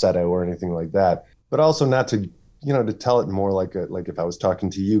falsetto or anything like that, but also not to, to tell it more like if I was talking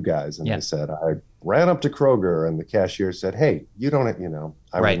to you guys and I said, I ran up to Kroger and the cashier said, hey, you don't,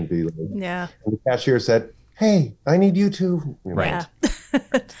 I wouldn't be like, yeah. And the cashier said, hey, I need you to, Right.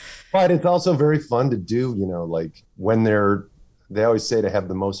 But it's also very fun to do, like when they always say to have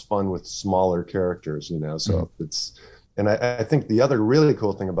the most fun with smaller characters, so it's, and I think the other really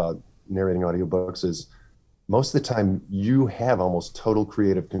cool thing about narrating audiobooks is most of the time you have almost total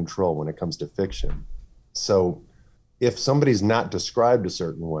creative control when it comes to fiction. So if somebody's not described a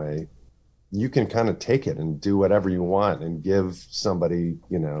certain way, you can kind of take it and do whatever you want and give somebody,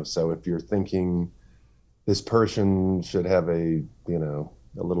 so if you're thinking this person should have a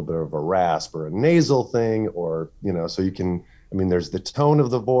little bit of a rasp or a nasal thing, or, so you can, I mean, there's the tone of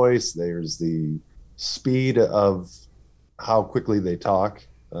the voice, there's the speed of how quickly they talk.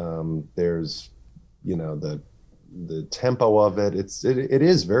 There's, the tempo of it. It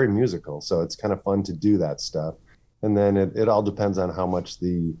is very musical. So it's kind of fun to do that stuff. And then it all depends on how much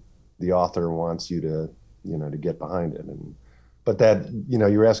the author wants you to, to get behind it. But that, you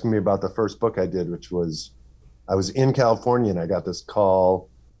were asking me about the first book I did, which was, I was in California and I got this call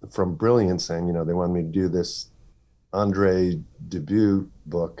from Brilliant saying, they wanted me to do this Andre Debut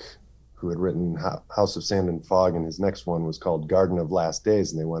book, who had written House of Sand and Fog, and his next one was called Garden of Last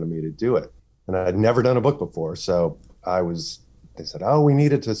Days, and they wanted me to do it. And I had never done a book before, so they said, oh, we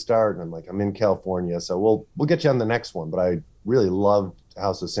needed to start, and I'm like, I'm in California, so we'll get you on the next one. But I really loved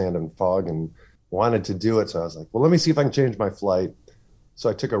House of Sand and Fog and wanted to do it, so I was like, well, let me see if I can change my flight. So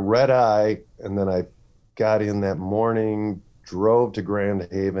I took a red eye, and then I got in that morning, drove to Grand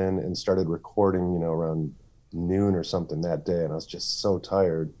Haven, and started recording, around noon or something that day, and I was just so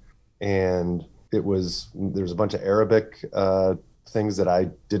tired. And there's a bunch of Arabic things that I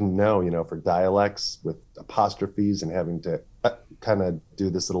didn't know, for dialects with apostrophes and having to kind of do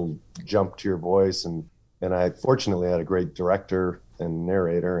this little jump to your voice. And I fortunately had a great director and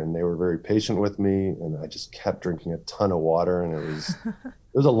narrator, and they were very patient with me. And I just kept drinking a ton of water, and it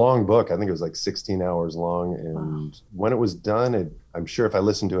was a long book. I think it was like 16 hours long. And when it was done, I'm sure if I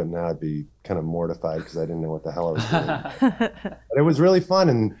listened to it now, I'd be kind of mortified because I didn't know what the hell I was doing. But it was really fun.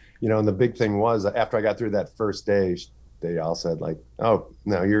 And, and the big thing was after I got through that first day, they all said like, oh,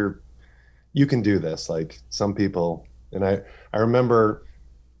 no, you can do this. Like some people. And I remember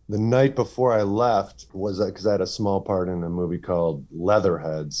the night before I left was because I had a small part in a movie called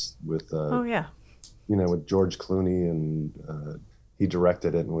Leatherheads with, with George Clooney, and he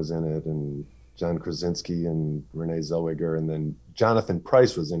directed it and was in it, and John Krasinski and Renee Zellweger, and then Jonathan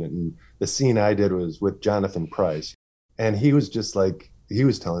Pryce was in it. And the scene I did was with Jonathan Pryce. And he was just like, he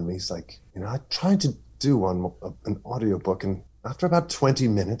was telling me, he's like, I'm trying to do an audiobook, and after about 20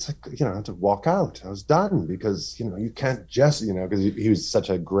 minutes, I had to walk out. I was done because, you can't just, because he was such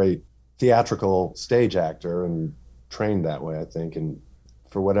a great theatrical stage actor and trained that way, I think. And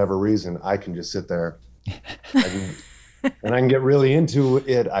for whatever reason, I can just sit there and I can get really into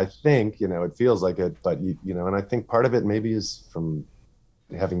it. I think, it feels like it, but and I think part of it maybe is from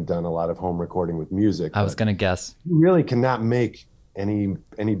having done a lot of home recording with music. I was going to guess. You really cannot make any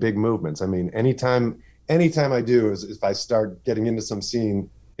big movements. I mean, anytime I do is if I start getting into some scene,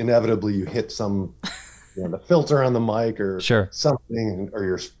 inevitably you hit some, the filter on the mic or something, or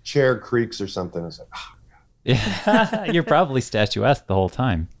your chair creaks or something. It's like, oh, yeah, you're probably statuesque the whole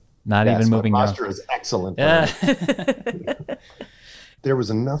time, not even moving. My posture is excellent. Yeah. There was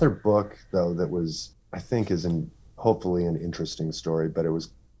another book though that was, I think, hopefully an interesting story, but it was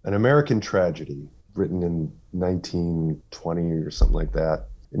an American tragedy written in 1920 or something like that.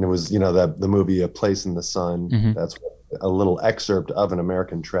 And it was, the movie A Place in the Sun. Mm-hmm. That's a little excerpt of an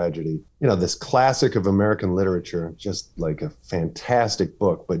American tragedy. This classic of American literature, just like a fantastic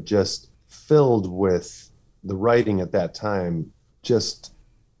book, but just filled with the writing at that time, just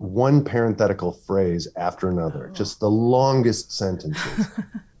one parenthetical phrase after another, just the longest sentences.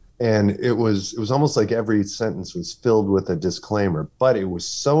 And it was almost like every sentence was filled with a disclaimer, but it was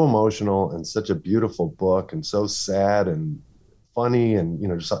so emotional and such a beautiful book and so sad and funny and,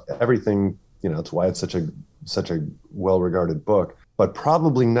 just everything, it's why it's such a well-regarded book, but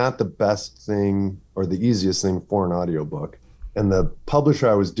probably not the best thing or the easiest thing for an audiobook. And the publisher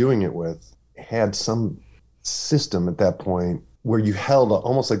I was doing it with had some system at that point where you held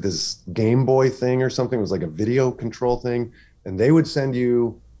almost like this Game Boy thing or something. It was like a video control thing. And they would send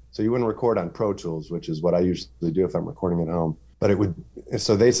you, so you wouldn't record on Pro Tools, which is what I usually do if I'm recording at home. But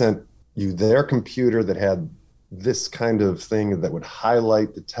so they sent you their computer that had this kind of thing that would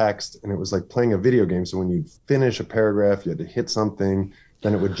highlight the text. And it was like playing a video game. So when you'd finish a paragraph, you had to hit something,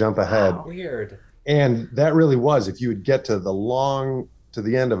 then it would jump ahead. Wow, weird. And that really was, if you would get to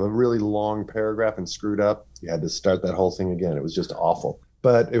the end of a really long paragraph and screwed up, you had to start that whole thing again. It was just awful.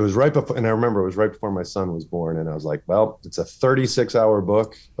 But it was right before, and I remember it was right before my son was born. And I was like, well, it's a 36-hour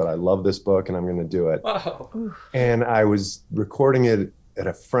book, but I love this book and I'm going to do it. Wow. And I was recording it at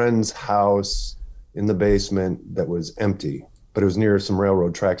a friend's house in the basement that was empty, but it was near some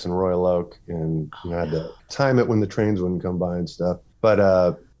railroad tracks in Royal Oak. And I had to time it when the trains wouldn't come by and stuff.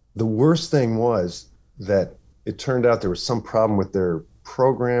 But the worst thing was that it turned out there was some problem with their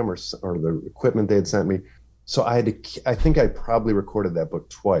program or the equipment they had sent me. So I think I probably recorded that book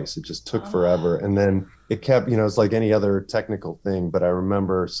twice. It just took forever. And then it kept, it's like any other technical thing, but I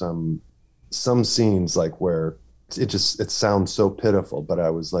remember some scenes like where it sounds so pitiful, but I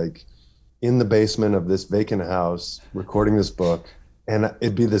was like in the basement of this vacant house recording this book, and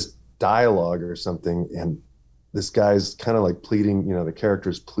it'd be this dialogue or something. And this guy's kind of like pleading, the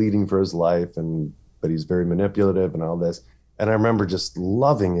character's pleading for his life, but he's very manipulative and all this. And I remember just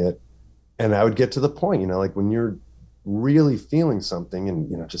loving it. And I would get to the point, like when you're really feeling something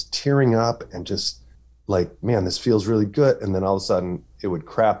and, just tearing up and just like, man, this feels really good. And then all of a sudden it would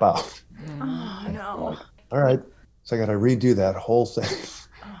crap out. Oh, no. Like, all right. So I got to redo that whole thing.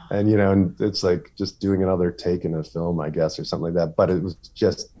 And, and it's like just doing another take in a film, I guess, or something like that. But it was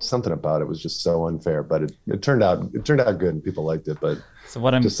just something about it was just so unfair. But it turned out good and people liked it. But so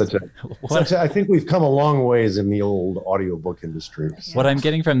what I'm just I think we've come a long ways in the old audiobook industry. Yeah. What I'm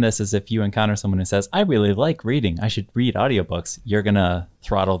getting from this is if you encounter someone who says, I really like reading, I should read audiobooks, you're going to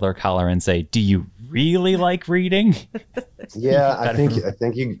throttle their collar and say, do you really like reading? Yeah, I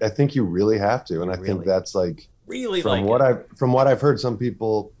think you really have to. And I think that's like, really from what I've heard, some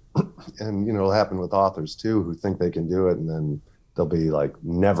people, and it'll happen with authors too, who think they can do it, and then they'll be like,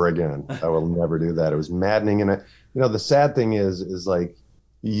 never again. I will never do that. It was maddening. And the sad thing is like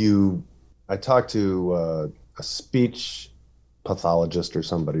I talked to a speech pathologist or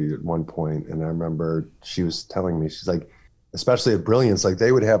somebody at one point, and I remember she was telling me, she's like, especially at Brilliance, like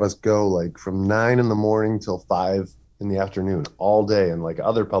they would have us go like from 9 a.m. till 5 p.m. all day. And like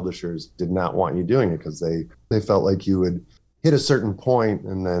other publishers did not want you doing it because they felt like you would hit a certain point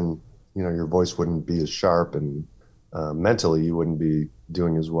and then, your voice wouldn't be as sharp and mentally you wouldn't be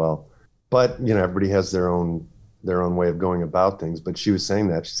doing as well. But, everybody has their own way of going about things. But she was saying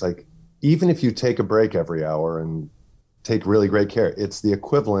that, she's like, even if you take a break every hour and take really great care, it's the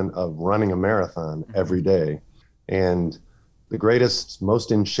equivalent of running a marathon every day. And the greatest,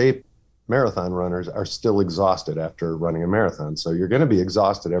 most in shape marathon runners are still exhausted after running a marathon. So you're going to be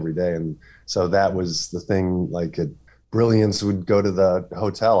exhausted every day. And so that was the thing, like at Brilliance would go to the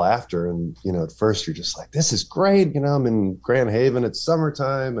hotel after. And, at first you're just like, this is great. I'm in Grand Haven, it's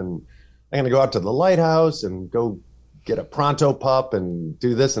summertime and I'm going to go out to the lighthouse and go get a pronto pup and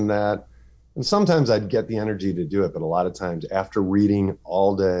do this and that. And sometimes I'd get the energy to do it, but a lot of times after reading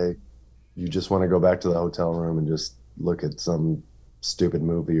all day, you just want to go back to the hotel room and just look at some stupid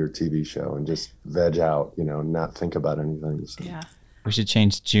movie or TV show and just veg out, not think about anything. So. Yeah. We should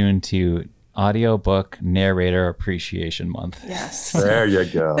change June to Audiobook Narrator Appreciation Month. Yes. There you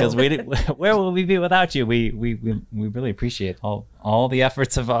go. Because where will we be without you? We really appreciate all the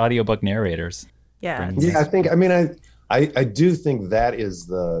efforts of audiobook narrators. Yeah. Yeah, I do think that is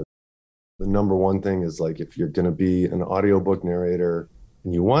the number one thing is like, if you're going to be an audiobook narrator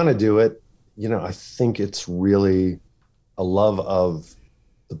and you want to do it, I think it's really a love of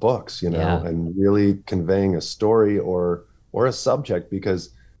the books, and really conveying a story or a subject,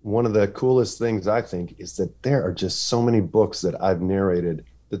 because one of the coolest things I think is that there are just so many books that I've narrated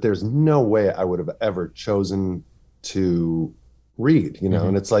that there's no way I would have ever chosen to read,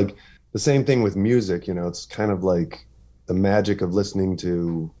 and it's like the same thing with music, it's kind of like the magic of listening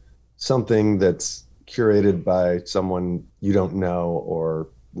to something that's curated by someone you don't know, or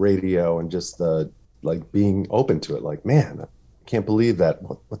radio, and just the like being open to it. Like, man, I can't believe that.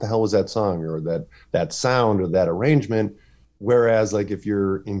 What the hell was that song, or that sound, or that arrangement? Whereas like if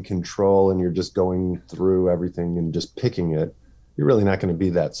you're in control and you're just going through everything and just picking it, you're really not going to be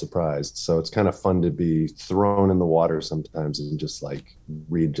that surprised. So it's kind of fun to be thrown in the water sometimes and just like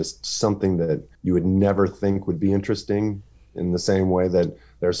read just something that you would never think would be interesting, in the same way that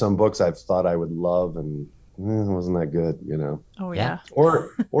there are some books I've thought I would love and it wasn't that good, Oh yeah.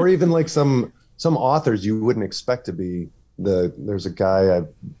 Or even like some authors you wouldn't expect to be there's a guy, I've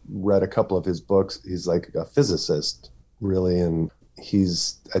read a couple of his books. He's like a physicist, really, and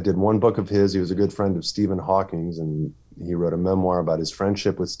I did one book of his. He was a good friend of Stephen Hawking's, and he wrote a memoir about his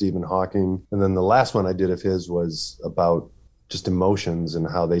friendship with Stephen Hawking. And then the last one I did of his was about just emotions and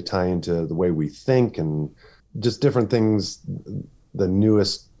how they tie into the way we think, and just different things, the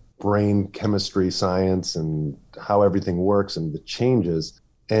newest brain chemistry science and how everything works and the changes.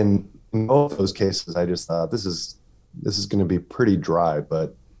 And in both those cases, I just thought this is going to be pretty dry,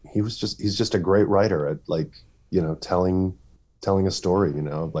 but he's just a great writer at telling a story, and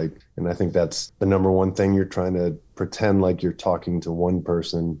I think that's the number one thing. You're trying to pretend like you're talking to one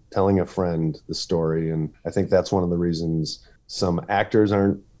person, telling a friend the story. And I think that's one of the reasons some actors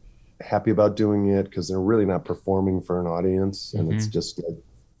aren't happy about doing it, because they're really not performing for an audience, and it's just like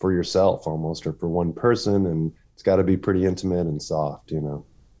for yourself almost, or for one person, and it's got to be pretty intimate and soft,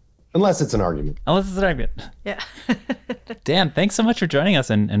 unless it's an argument. Yeah. Dan, thanks so much for joining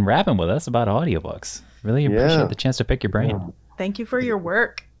us and rapping with us about audiobooks. Really appreciate the chance to pick your brain. Yeah. Thank you for your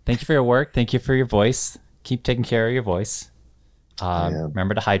work. Thank you for your work. Thank you for your voice. Keep taking care of your voice.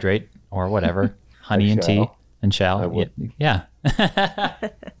 Remember to hydrate, or whatever. Honey and tea and shall. Yeah.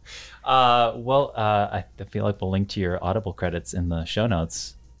 I feel like we'll link to your Audible credits in the show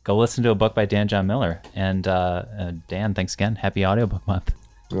notes. Go listen to a book by Dan John Miller. And Dan, thanks again. Happy Audiobook Month.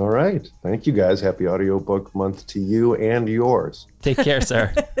 All right. Thank you, guys. Happy Audiobook Month to you and yours. Take care,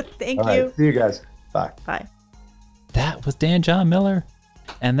 sir. Thank All you. right. See you guys. Bye. Bye. That was Dan John Miller.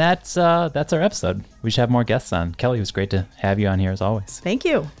 And that's our episode. We should have more guests on. Kelly, it was great to have you on here as always. Thank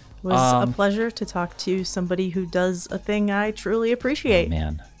you. It was a pleasure to talk to somebody who does a thing I truly appreciate.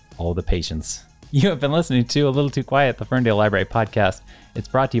 Man, all the patience. You have been listening to A Little Too Quiet, the Ferndale Library podcast. It's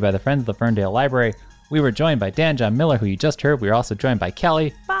brought to you by the Friends of the Ferndale Library. We were joined by Dan John Miller, who you just heard. We were also joined by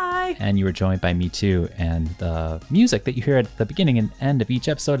Kelly. Bye. And you were joined by me too. And the music that you hear at the beginning and end of each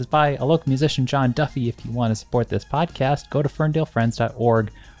episode is by a local musician, John Duffy. If you want to support this podcast, go to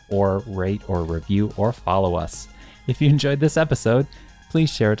ferndalefriends.org or rate or review or follow us. If you enjoyed this episode,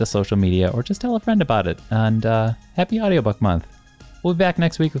 please share it to social media or just tell a friend about it. And happy Audiobook Month. We'll be back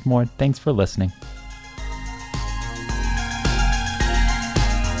next week with more. Thanks for listening.